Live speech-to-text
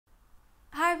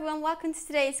everyone, welcome to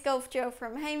today's golf drill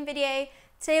from home video.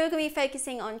 Today we're going to be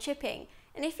focusing on chipping.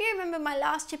 And if you remember my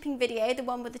last chipping video, the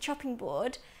one with the chopping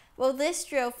board, well this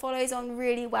drill follows on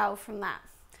really well from that.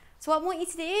 So what I want you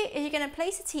to do is you're going to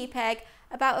place a tee peg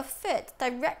about a foot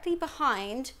directly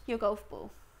behind your golf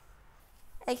ball.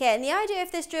 Okay, and the idea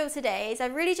of this drill today is I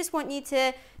really just want you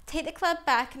to take the club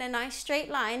back in a nice straight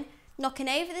line, knocking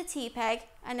over the tee peg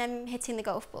and then hitting the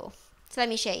golf ball. So let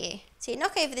me show you. So you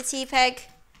knock over the tee peg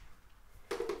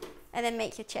and then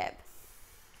make your chip.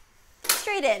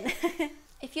 Straight in.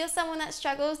 If you're someone that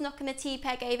struggles knocking the tee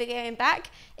peg over going back,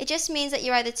 it just means that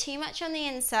you're either too much on the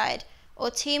inside or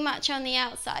too much on the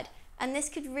outside. And this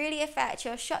could really affect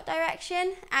your shot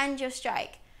direction and your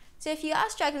strike. So if you are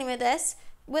struggling with this,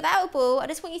 without a ball, I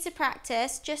just want you to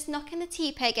practice just knocking the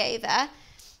tee peg over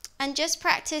and just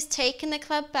practice taking the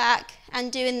club back and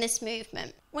doing this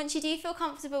movement. Once you do feel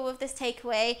comfortable with this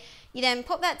takeaway, you then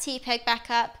pop that tee peg back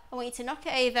up. I want you to knock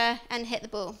it over and hit the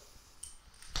ball.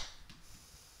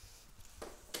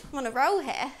 I'm on a roll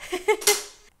here.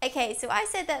 Okay, so I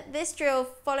said that this drill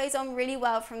follows on really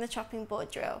well from the chopping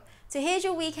board drill. So here's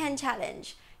your weekend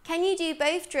challenge. Can you do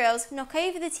both drills, knock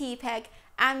over the tee peg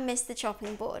and miss the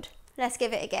chopping board? Let's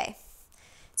give it a go.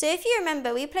 So if you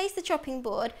remember, we placed the chopping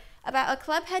board about a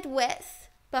club head width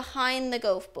behind the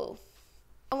golf ball.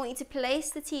 I want you to place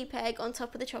the tee peg on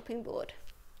top of the chopping board.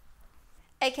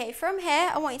 Okay, from here,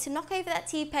 I want you to knock over that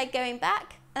tee peg going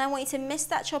back, and I want you to miss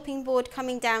that chopping board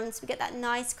coming down so we get that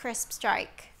nice crisp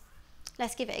strike.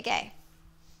 Let's give it a go.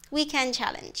 Weekend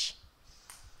challenge.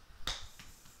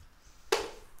 Oh,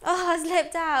 I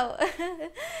slipped out.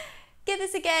 Give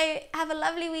this a go, have a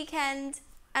lovely weekend,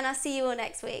 and I'll see you all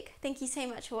next week. Thank you so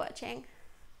much for watching.